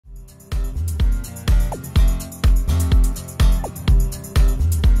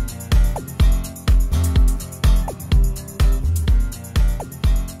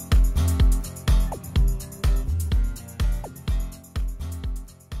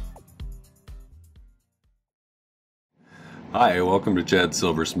Hi, welcome to Chad's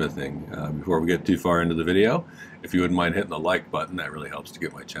Silversmithing. Before we get too far into the video, if you wouldn't mind hitting the like button, that really helps to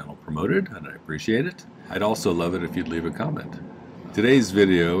get my channel promoted, and I appreciate it. I'd also love it if you'd leave a comment. Today's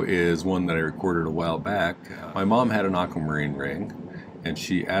video is one that I recorded a while back. My mom had an aquamarine ring, and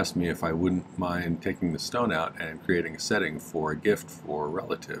she asked me if I wouldn't mind taking the stone out and creating a setting for a gift for a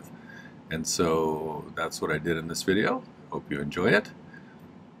relative. And so that's what I did in this video. Hope you enjoy it.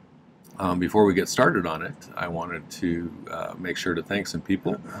 Before we get started on it, I wanted to make sure to thank some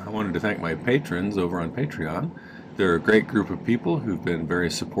people. I wanted to thank my patrons over on Patreon. They're a great group of people who've been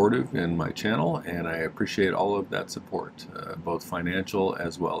very supportive in my channel, and I appreciate all of that support, both financial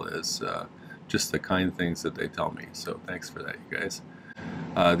as well as just the kind things that they tell me. So thanks for that, you guys.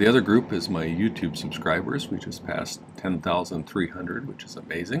 The other group is my YouTube subscribers. We just passed 10,300, which is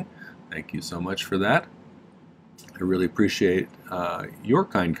amazing. Thank you so much for that. I really appreciate your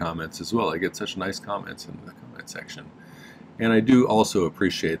kind comments as well. I get such nice comments in the comment section. And I do also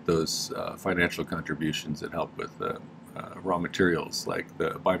appreciate those financial contributions that help with raw materials like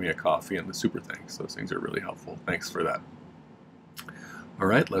the Buy Me a Coffee and the Super Thanks. Those things are really helpful. Thanks for that. All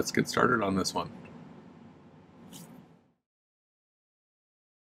right, let's get started on this one.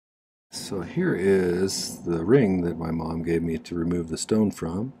 So here is the ring that my mom gave me to remove the stone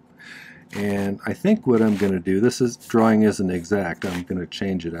from. And I think what I'm going to do, drawing isn't exact, I'm going to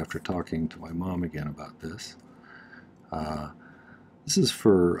change it after talking to my mom again about this. This is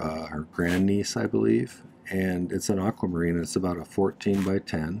for her grandniece, I believe, and it's an aquamarine. It's about a 14 by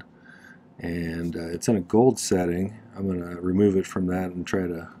 10, and it's in a gold setting. I'm going to remove it from that and try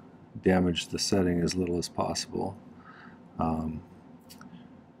to damage the setting as little as possible,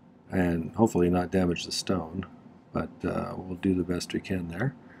 and hopefully not damage the stone, but we'll do the best we can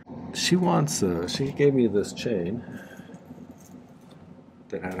there. She gave me this chain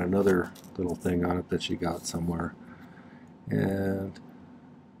that had another little thing on it that she got somewhere, and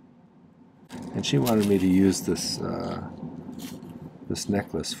she wanted me to use this this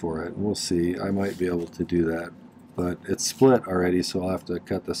necklace for it, and we'll see. I might be able to do that, but it's split already, so I'll have to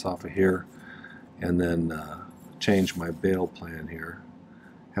cut this off of here and then change my bail plan here.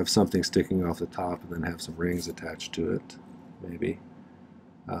 Have something sticking off the top and then have some rings attached to it, maybe.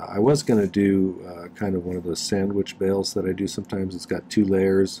 I was going to do kind of one of those sandwich bails that I do sometimes. It's got two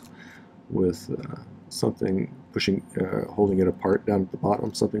layers with something holding it apart down at the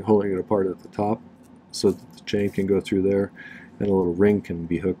bottom, something holding it apart at the top, so that the chain can go through there, and a little ring can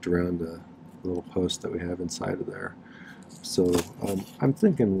be hooked around the little post that we have inside of there. So I'm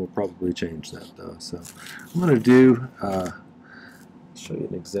thinking we'll probably change that though. So I'm going to do, show you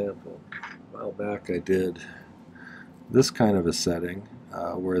an example. A while back I did this kind of a setting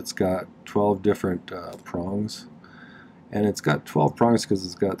where it's got 12 different prongs, and it's got 12 prongs because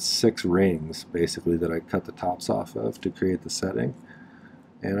it's got 6 rings basically that I cut the tops off of to create the setting.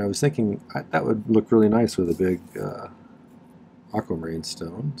 And I was thinking that would look really nice with a big aquamarine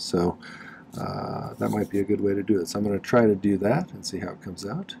stone, so that might be a good way to do it. So I'm going to try to do that and see how it comes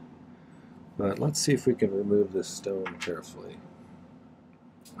out. But let's see if we can remove this stone carefully.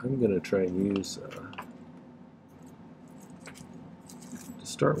 I'm going to try and use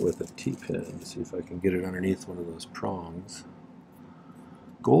start with a T-pin to see if I can get it underneath one of those prongs.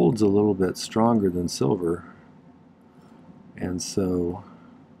 Gold's a little bit stronger than silver, and so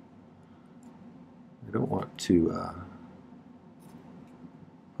I don't want to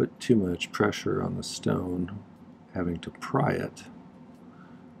put too much pressure on the stone having to pry it.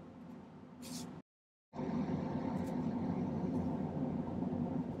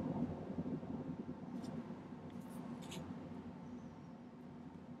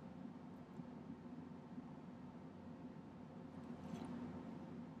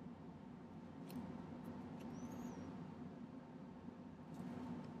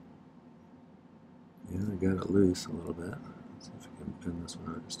 Yeah, I got it loose a little bit. Let's see if I can pin this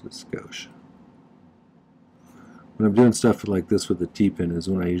one out just a skosh. When I'm doing stuff like this with the T-pin is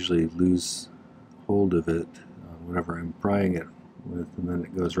when I usually lose hold of it whenever I'm prying it with, and then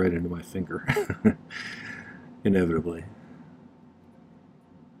it goes right into my finger, inevitably.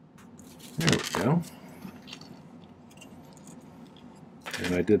 There we go.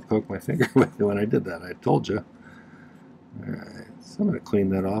 And I did poke my finger with it when I did that, I told you. Alright, so I'm going to clean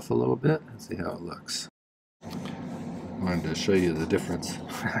that off a little bit and see how it looks. I wanted to show you the difference.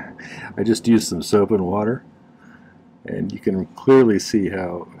 I just used some soap and water, and you can clearly see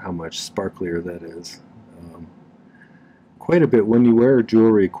how much sparklier that is. Quite a bit, when you wear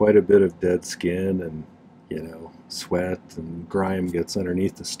jewelry, quite a bit of dead skin and, you know, sweat and grime gets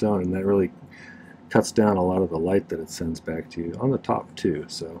underneath the stone, and that really cuts down a lot of the light that it sends back to you on the top too.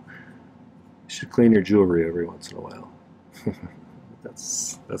 So you should clean your jewelry every once in a while.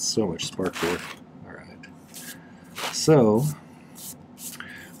 That's so much sparkler. All right. So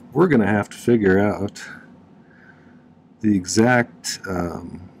we're going to have to figure out the exact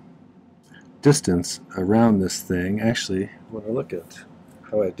distance around this thing. Actually, when I look at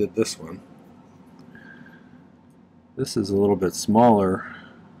how I did this one, this is a little bit smaller.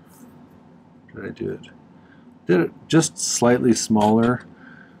 Did I do it? Did it just slightly smaller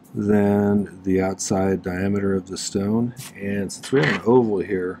than the outside diameter of the stone. And since we have an oval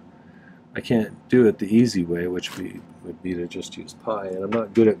here, I can't do it the easy way, which would be to just use pi. And I'm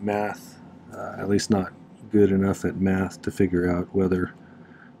not good at math, at least not good enough at math to figure out whether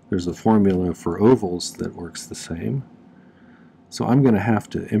there's a formula for ovals that works the same. So I'm going to have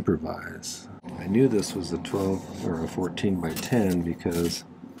to improvise. I knew this was a 12 or a 14 by 10 because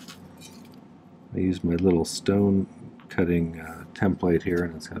I used my little stone cutting template here,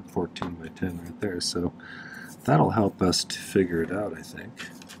 and it's got 14 by 10 right there. So that'll help us to figure it out, I think.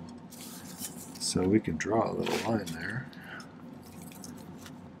 So we can draw a little line there.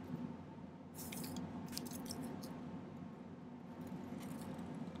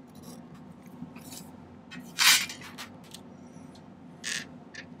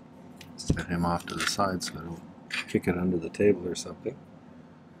 Set him off to the side so I don't kick it under the table or something.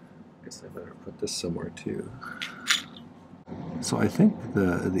 I guess I better put this somewhere too. So I think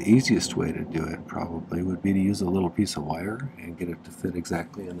the easiest way to do it probably would be to use a little piece of wire and get it to fit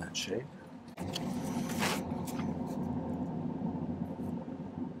exactly in that shape.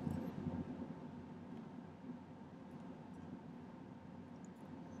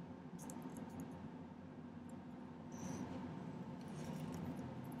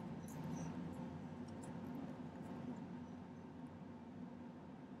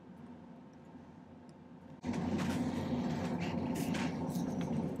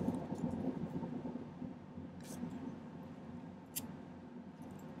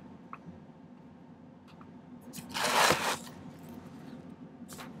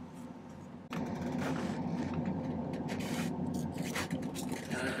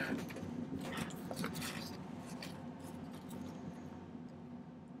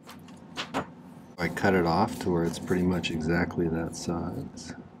 I cut it off to where it's pretty much exactly that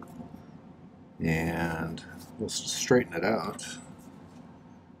size, and we'll straighten it out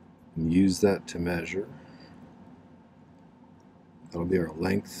and use that to measure. That'll be our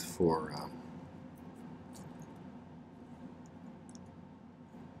length for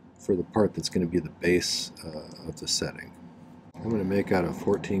the part that's going to be the base of the setting. I'm going to make out a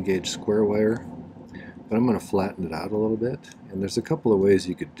 14 gauge square wire, but I'm going to flatten it out a little bit, and there's a couple of ways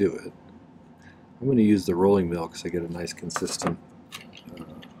you could do it. I'm going to use the rolling mill because I get a nice consistent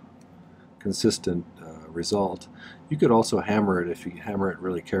result. You could also hammer it if you hammer it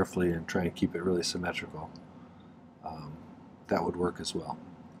really carefully and try and keep it really symmetrical. That would work as well.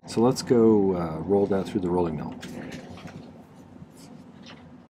 So let's go roll that through the rolling mill.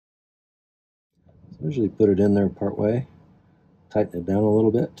 So usually put it in there part way, tighten it down a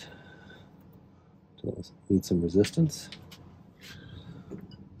little bit until it needs some resistance.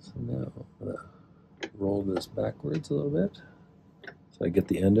 So now I'm going to roll this backwards a little bit so I get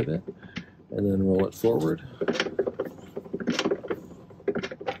the end of it, and then roll it forward.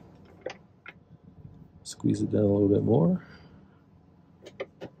 Squeeze it down a little bit more.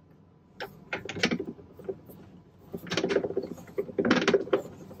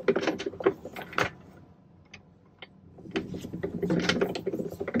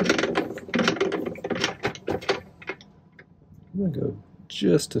 I'm going to go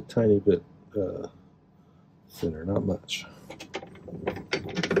just a tiny bit thinner, not much.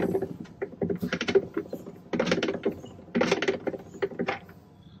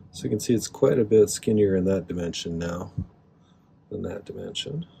 So you can see it's quite a bit skinnier in that dimension now than that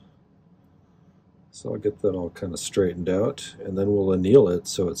dimension. So I'll get that all kind of straightened out, and then we'll anneal it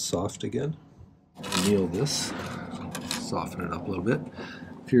so it's soft again. Anneal this, soften it up a little bit.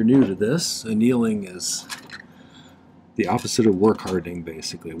 If you're new to this, annealing is the opposite of work hardening,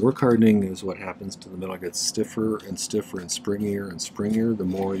 basically. Work hardening is what happens to the metal. It gets stiffer and stiffer and springier the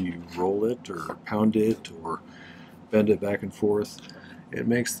more you roll it or pound it or bend it back and forth. It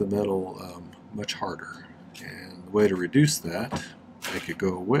makes the metal much harder. And the way to reduce that, make it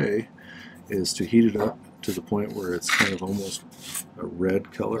go away, is to heat it up to the point where it's kind of almost a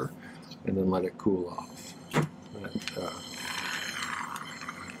red color, and then let it cool off. That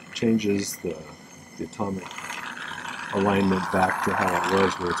changes the atomic alignment back to how it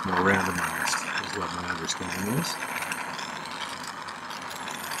was, where it's more randomized, is what my understanding is.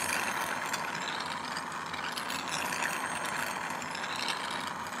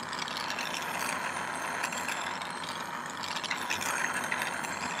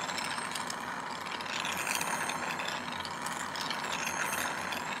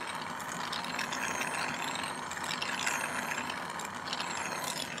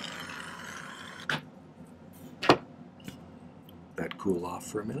 cool off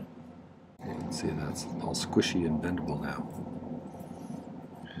for a minute. You can see that's all squishy and bendable now.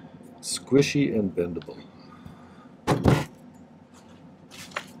 Squishy and bendable.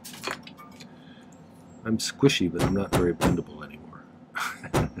 I'm squishy, but I'm not very bendable anymore.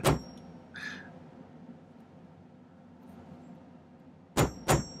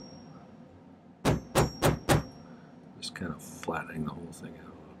 Just kind of flattening the whole thing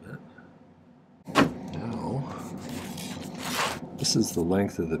out a little bit. Now, this is the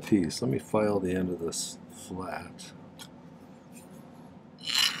length of the piece. Let me file the end of this flat.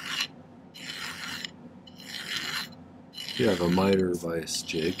 If you have a miter vise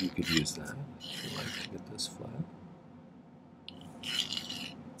jig, you could use that if you like to get this flat.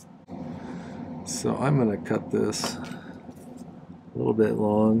 So I'm going to cut this a little bit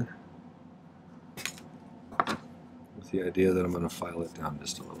long with the idea that I'm going to file it down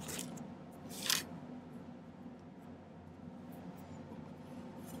just a little bit.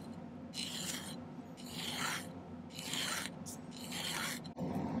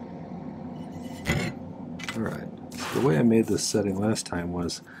 Alright, so the way I made this setting last time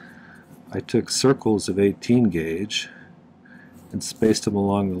was I took circles of 18 gauge and spaced them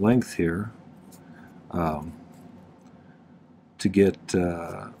along the length here to get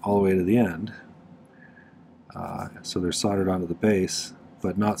all the way to the end. So they're soldered onto the base,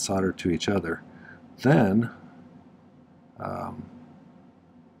 but not soldered to each other. Then cut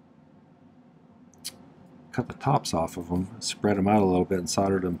the tops off of them, spread them out a little bit, and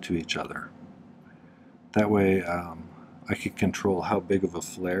soldered them to each other. That way I can control how big of a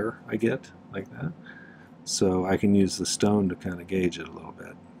flare I get, like that. So I can use the stone to kind of gauge it a little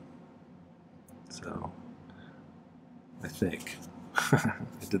bit. So I think. I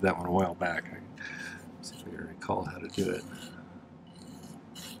did that one a while back. So I recall how to do it.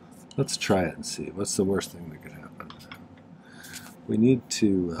 Let's try it and see. What's the worst thing that could happen? We need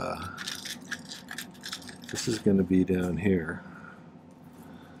to, this is going to be down here.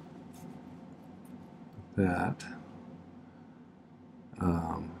 That.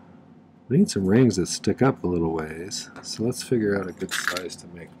 We need some rings that stick up a little ways, so let's figure out a good size to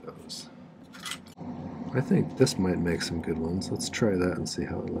make those. I think this might make some good ones. Let's try that and see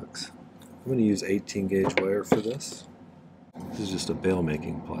how it looks. I'm going to use 18 gauge wire for this. This is just a bail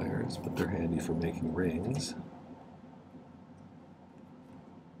making pliers, but they're handy for making rings.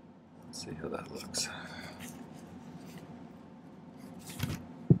 Let's see how that looks.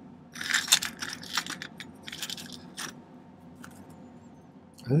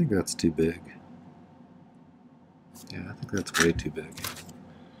 I think that's too big. Yeah, I think that's way too big.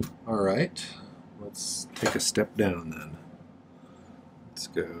 Alright, let's take a step down then. Let's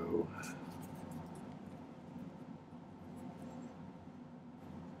go.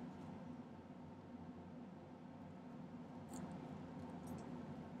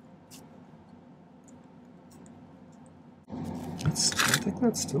 I think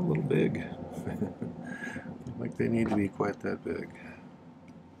that's still a little big. Like they need to be quite that big.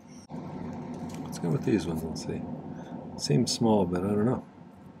 Let's go with these ones and see. Seems small, but I don't know.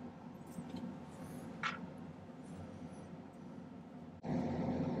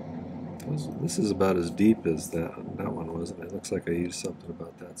 This is about as deep as that one was, and it looks like I used something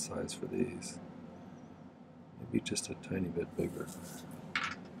about that size for these. Maybe just a tiny bit bigger.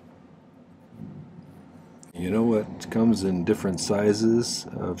 You know what comes in different sizes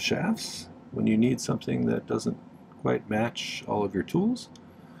of shafts when you need something that doesn't quite match all of your tools?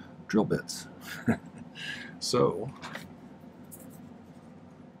 Drill bits. So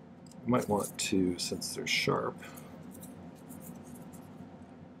you might want to, since they're sharp,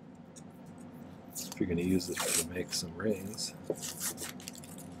 if you're going to use this to make some rings,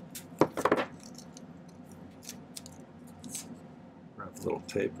 wrap a little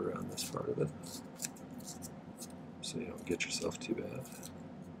tape around this part of it so you don't get yourself too bad.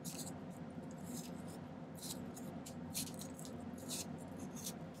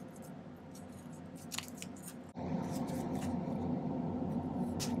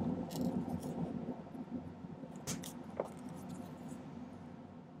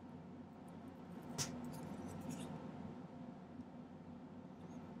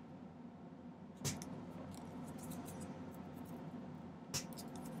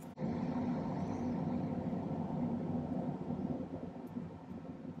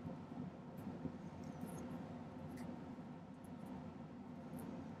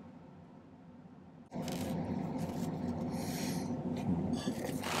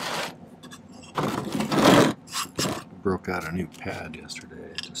 Broke out a new pad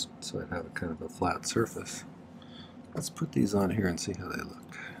yesterday just so I'd have a kind of a flat surface. Let's put these on here and see how they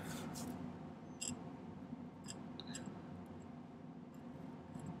look.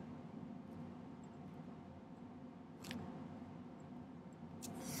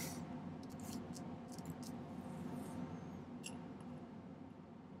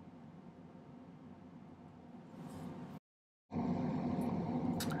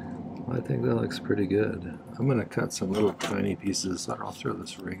 I think that looks pretty good. I'm going to cut some little tiny pieces. I'll throw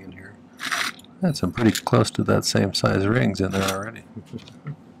this ring in here. That's some pretty close to that same size rings in there already.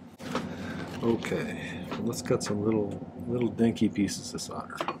 Okay, let's cut some little dinky pieces of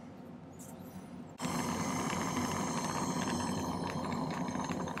solder.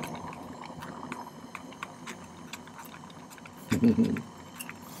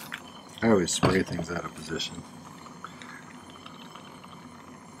 I always spray things out of position.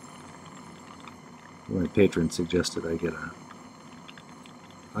 My patron suggested I get a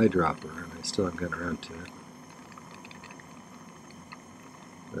eyedropper, and I still haven't gotten around to it.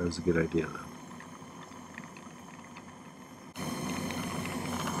 That was a good idea, though.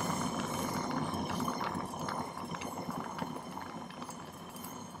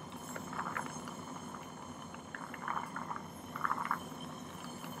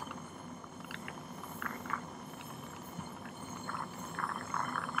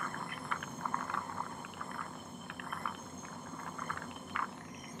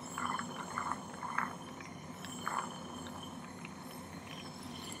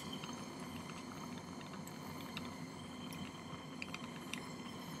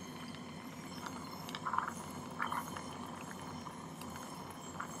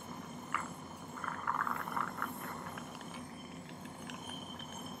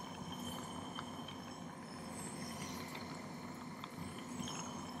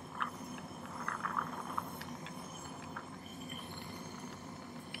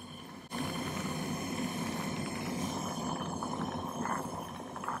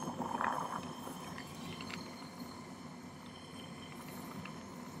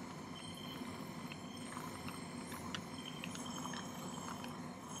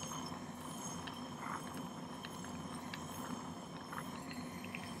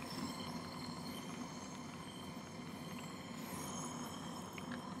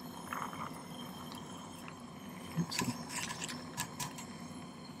 Oopsie.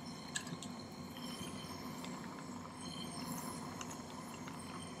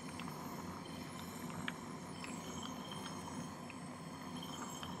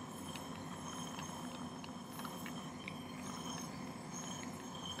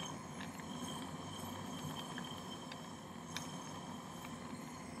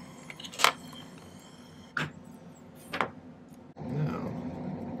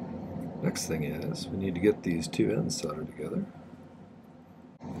 Next thing is, we need to get these two ends soldered together.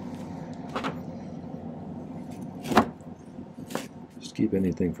 Just keep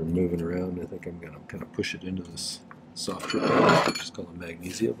anything from moving around. I think I'm going to kind of push it into this softer block, which is called a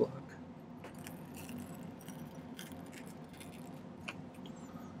magnesia block.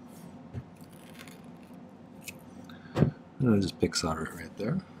 And I'll just pick solder it right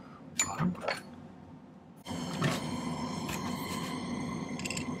there, bottom.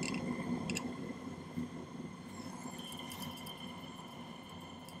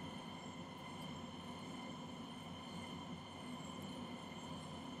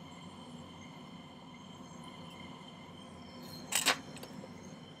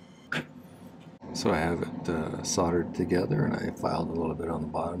 So I have it soldered together, and I filed a little bit on the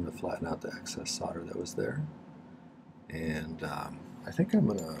bottom to flatten out the excess solder that was there. And I think I'm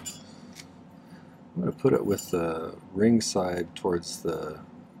gonna put it with the ring side towards the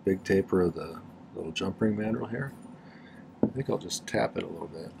big taper of the little jump ring mandrel here. I think I'll just tap it a little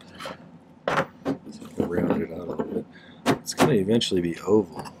bit, so I can round it out a little bit. It's gonna eventually be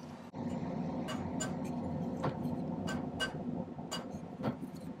oval.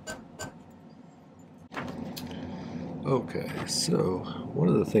 Okay, so one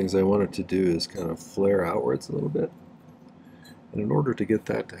of the things I wanted to do is kind of flare outwards a little bit. And in order to get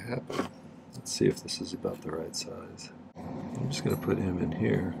that to happen, let's see if this is about the right size. I'm just going to put him in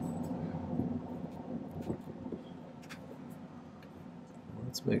here.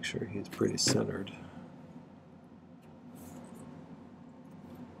 Let's make sure he's pretty centered.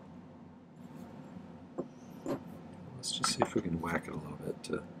 Let's just see if we can whack it a little bit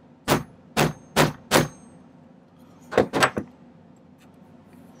to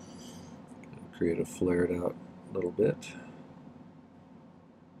create a flared out little bit.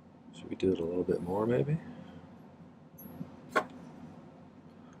 Should we do it a little bit more maybe? I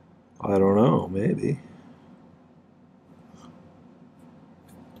don't know, maybe.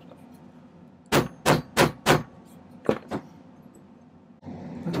 I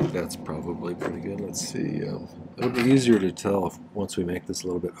think that's probably pretty good. Let's see. It'll be easier to tell once we make this a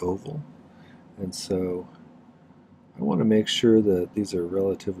little bit oval. And so I want to make sure that these are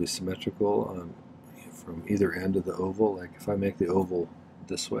relatively symmetrical from either end of the oval. Like if I make the oval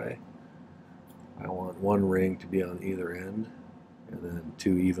this way, I want one ring to be on either end, and then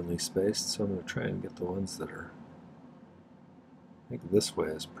 2 evenly spaced. So I'm going to try and get the ones that are, I think this way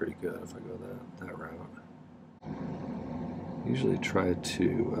is pretty good if I go that route. Usually try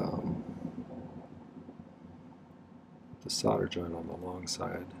to put the solder joint on the long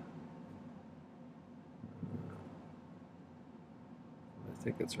side. I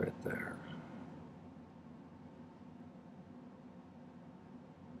think it's right there.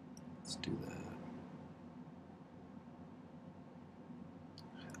 Let's do that.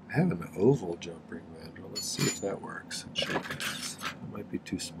 I have an oval jump ring mandrel. Let's see if that works. It might be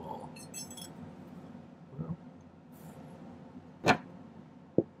too small. Well,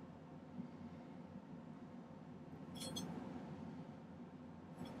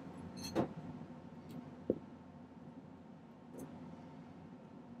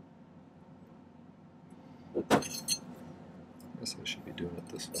 I guess I should be doing it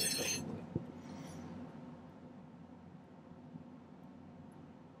this way probably.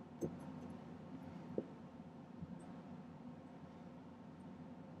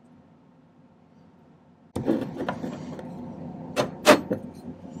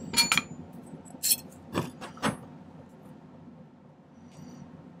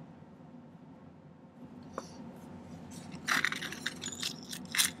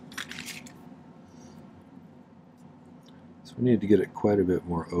 So we need to get it quite a bit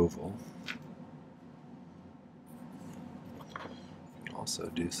more oval. We can also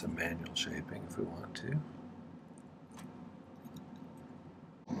do some manual shaping if we want to.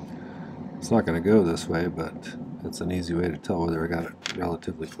 It's not going to go this way, but it's an easy way to tell whether I got it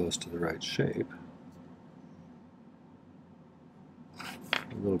relatively close to the right shape.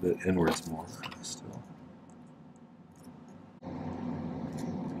 A little bit inwards more still.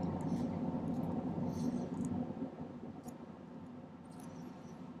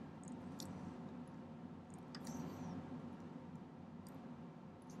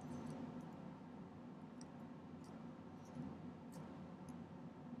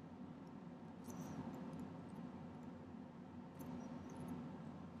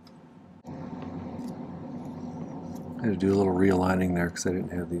 I had to do a little realigning there because I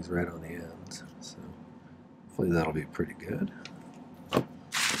didn't have these right on the ends. So hopefully that'll be pretty good.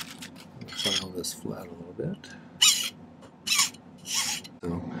 File this flat a little bit.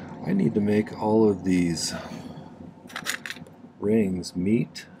 So I need to make all of these rings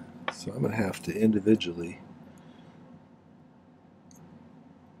meet. So I'm going to have to individually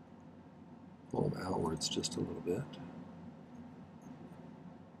pull them outwards just a little bit.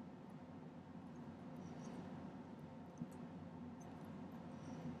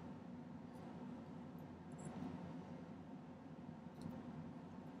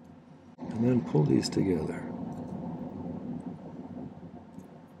 And then pull these together.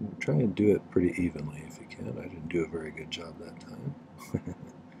 And try and do it pretty evenly if you can. I didn't do a very good job that time.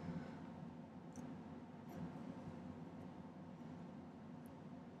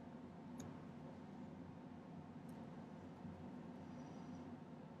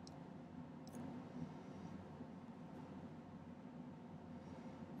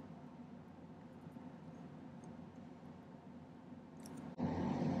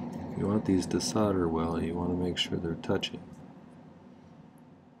 You want these to solder well, you want to make sure they're touching.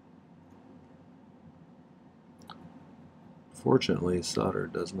 Fortunately, solder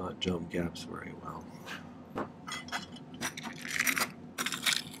does not jump gaps very well. I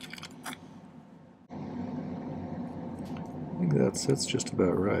think that sits just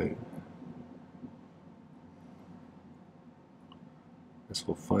about right. Guess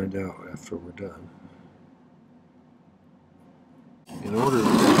we'll find out after we're done. In order to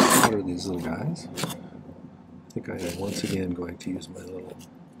solder these little guys, I think I am once again going to use my little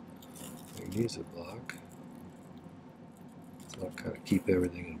magnesium block. So I'll kind of keep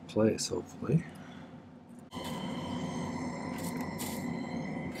everything in place, hopefully.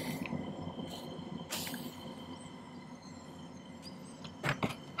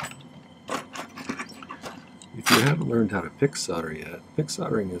 If you haven't learned how to pick solder yet, pick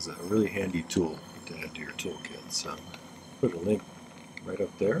soldering is a really handy tool to add to your toolkit. So put a link right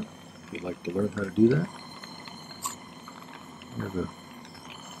up there if you'd like to learn how to do that.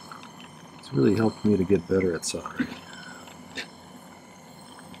 It's really helped me to get better at soldering.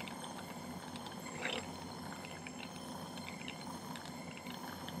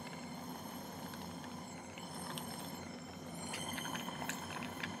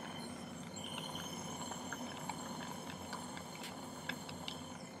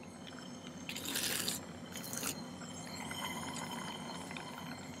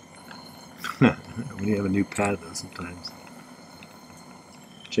 When you have a new pad, though, sometimes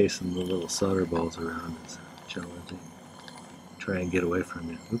chasing the little solder balls around is challenging. try and get away from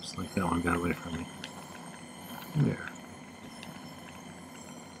you. Oops, like that one got away from me. There.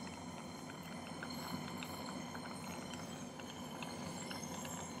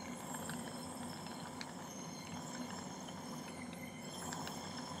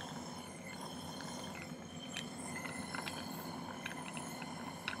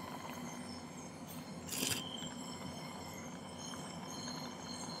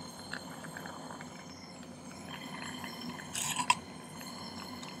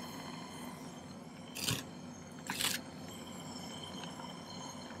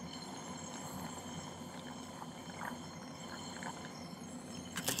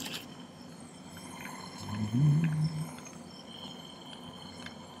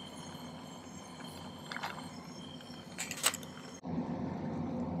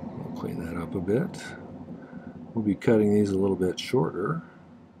 Clean that up a bit. We'll be cutting these a little bit shorter,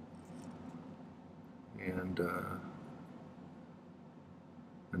 and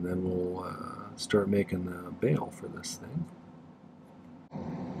then we'll start making the bail for this thing.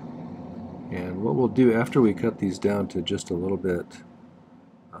 And what we'll do after we cut these down to just a little bit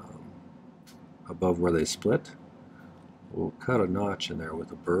above where they split, we'll cut a notch in there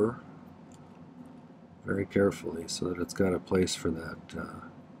with a burr very carefully so that it's got a place for that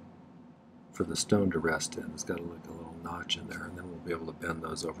for the stone to rest in. It's got like a little notch in there, and then we'll be able to bend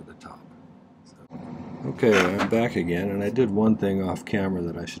those over the top. So, okay, I'm back again, and I did one thing off camera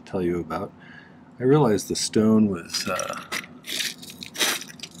that I should tell you about. I realized the stone was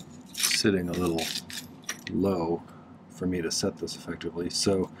sitting a little low for me to set this effectively,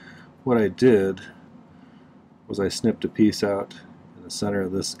 so what I did was I snipped a piece out in the center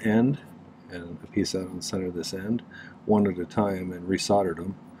of this end and a piece out in the center of this end, one at a time, and resoldered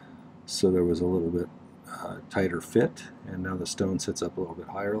them so there was a little bit tighter fit, and now the stone sits up a little bit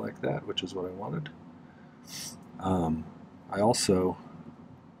higher like that, which is what I wanted. I also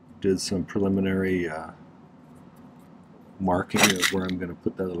did some preliminary marking of where I'm going to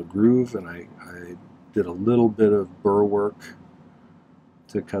put that little groove, and I did a little bit of burr work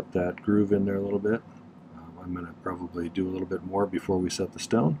to cut that groove in there a little bit. I'm going to probably do a little bit more before we set the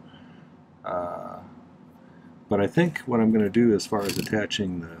stone. But I think what I'm going to do as far as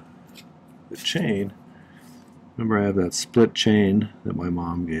attaching the chain, remember I have that split chain that my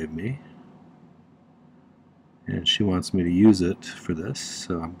mom gave me, and she wants me to use it for this,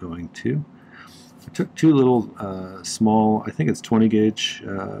 so I'm going to. I took two little small, I think it's 20 gauge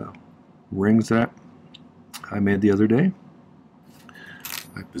rings that I made the other day.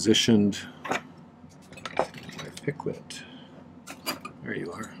 I positioned my pickwit. There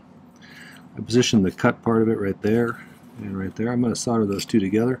you are. I positioned the cut part of it right there and right there. I'm going to solder those two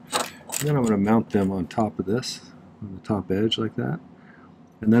together, and then I'm going to mount them on top of this, on the top edge like that.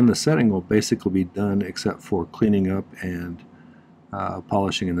 And then the setting will basically be done except for cleaning up and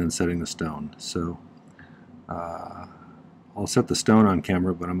polishing and then setting the stone. So I'll set the stone on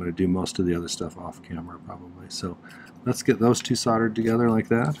camera, but I'm going to do most of the other stuff off camera probably. So let's get those two soldered together like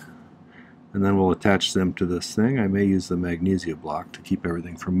that, and then we'll attach them to this thing. I may use the magnesia block to keep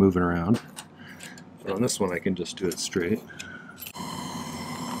everything from moving around. But on this one I can just do it straight.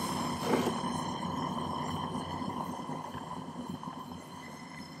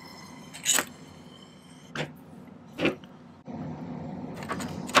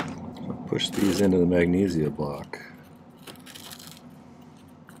 Push these into the magnesia block.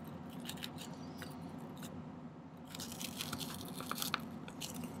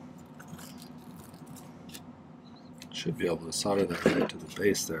 Should be able to solder that right to the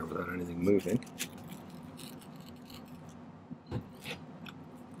base there without anything moving.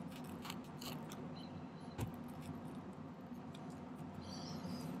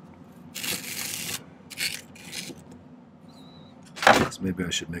 Maybe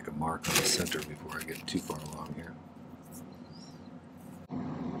I should make a mark on the center before I get too far along here.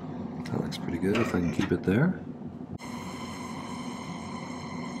 That looks pretty good if I can keep it there.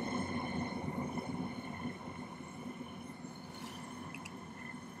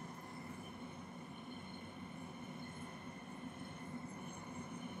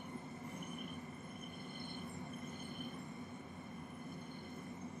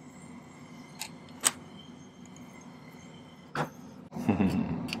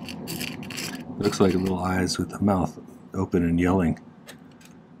 It looks like little eyes with the mouth open and yelling.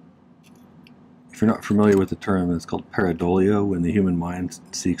 If you're not familiar with the term, it's called pareidolia, when the human mind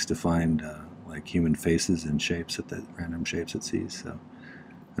seeks to find like human faces and shapes at the random shapes it sees. So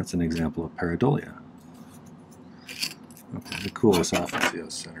that's an example of pareidolia. Okay, let me cool this off and see how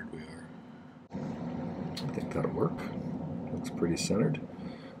centered we are. I think that'll work. Looks pretty centered.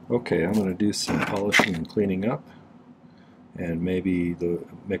 Okay, I'm going to do some polishing and cleaning up. and maybe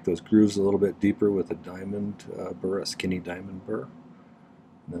make those grooves a little bit deeper with a diamond burr, a skinny diamond burr,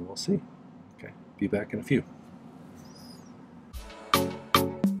 and then we'll see. Okay, be back in a few.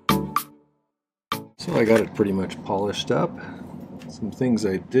 So I got it pretty much polished up. Some things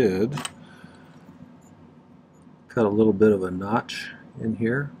I did: cut a little bit of a notch in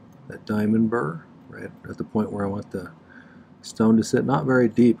here, that diamond burr, right at the point where I want the stone to sit. Not very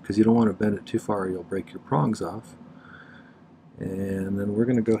deep, because you don't want to bend it too far or you'll break your prongs off. And then we're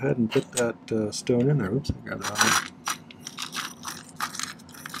going to go ahead and put that stone in there. Oops, I got it on.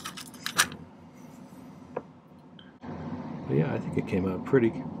 But yeah, I think it came out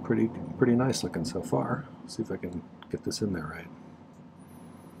pretty nice looking so far. Let's see if I can get this in there right.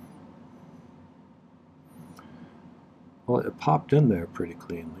 Well, it popped in there pretty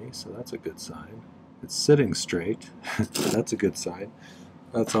cleanly, so that's a good sign. It's sitting straight. That's a good sign.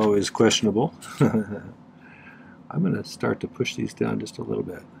 That's always questionable. I'm going to start to push these down just a little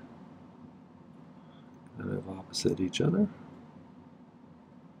bit, kind of opposite each other.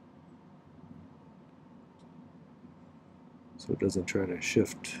 So it doesn't try to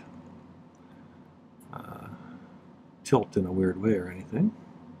shift, tilt in a weird way or anything.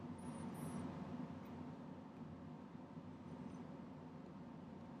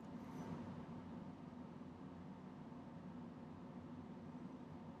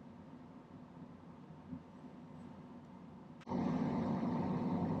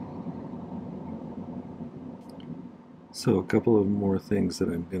 So a couple of more things that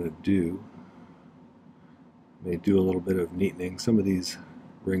I'm going to do. May do a little bit of neatening. Some of these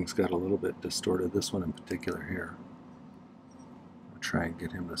rings got a little bit distorted. This one in particular here. I'll try and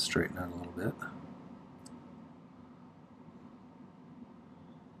get him to straighten out a little bit.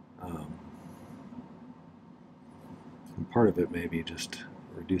 And part of it may be just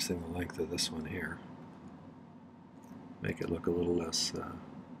reducing the length of this one here. Make it look a little less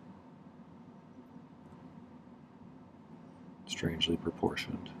strangely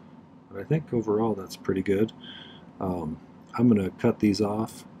proportioned. But I think overall that's pretty good. I'm going to cut these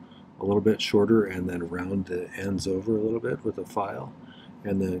off a little bit shorter and then round the ends over a little bit with a file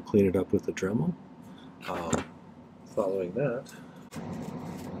and then clean it up with a Dremel. Following that,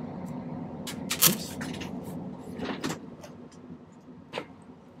 oops.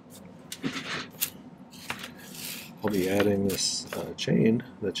 I'll be adding this chain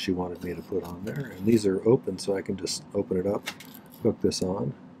that she wanted me to put on there, and these are open, so I can just open it up, hook this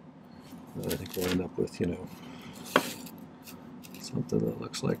on, and I think we'll end up with, you know, something that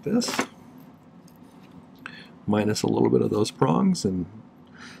looks like this, minus a little bit of those prongs and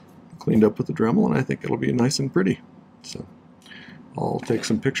cleaned up with the Dremel, and I think it'll be nice and pretty. So I'll take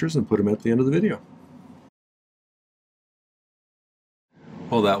some pictures and put them at the end of the video.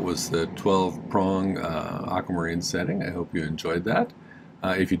 Well, that was the 12 prong aquamarine setting. I hope you enjoyed that.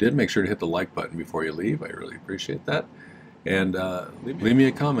 If you did, make sure to hit the like button before you leave. I really appreciate that. And leave me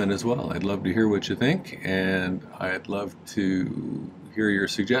a comment as well. I'd love to hear what you think, and I'd love to hear your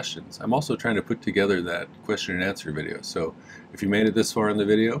suggestions. I'm also trying to put together that question and answer video. So if you made it this far in the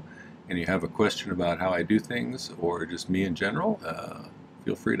video and you have a question about how I do things or just me in general,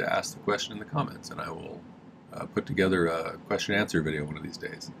 feel free to ask the question in the comments, and I will put together a question and answer video one of these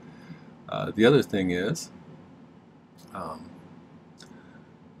days. The other thing is,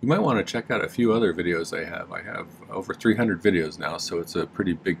 you might want to check out a few other videos I have. I have over 300 videos now, so it's a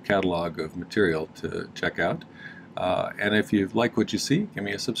pretty big catalog of material to check out. And if you like what you see, give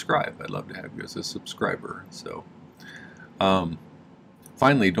me a subscribe. I'd love to have you as a subscriber. So,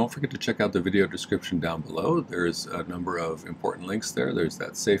 finally, don't forget to check out the video description down below. There's a number of important links there. There's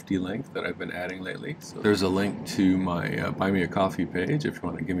that safety link that I've been adding lately. So there's a link to my Buy Me a Coffee page if you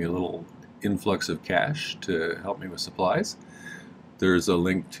want to give me a little influx of cash to help me with supplies. There's a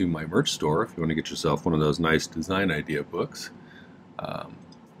link to my merch store if you want to get yourself one of those nice design idea books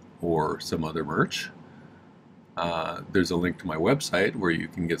or some other merch. There's a link to my website where you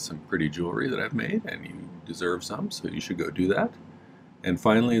can get some pretty jewelry that I've made, and you deserve some, so you should go do that. And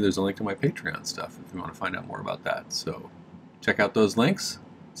finally, there's a link to my Patreon stuff if you want to find out more about that. So check out those links,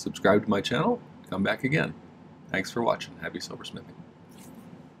 subscribe to my channel, come back again. Thanks for watching. Happy silversmithing.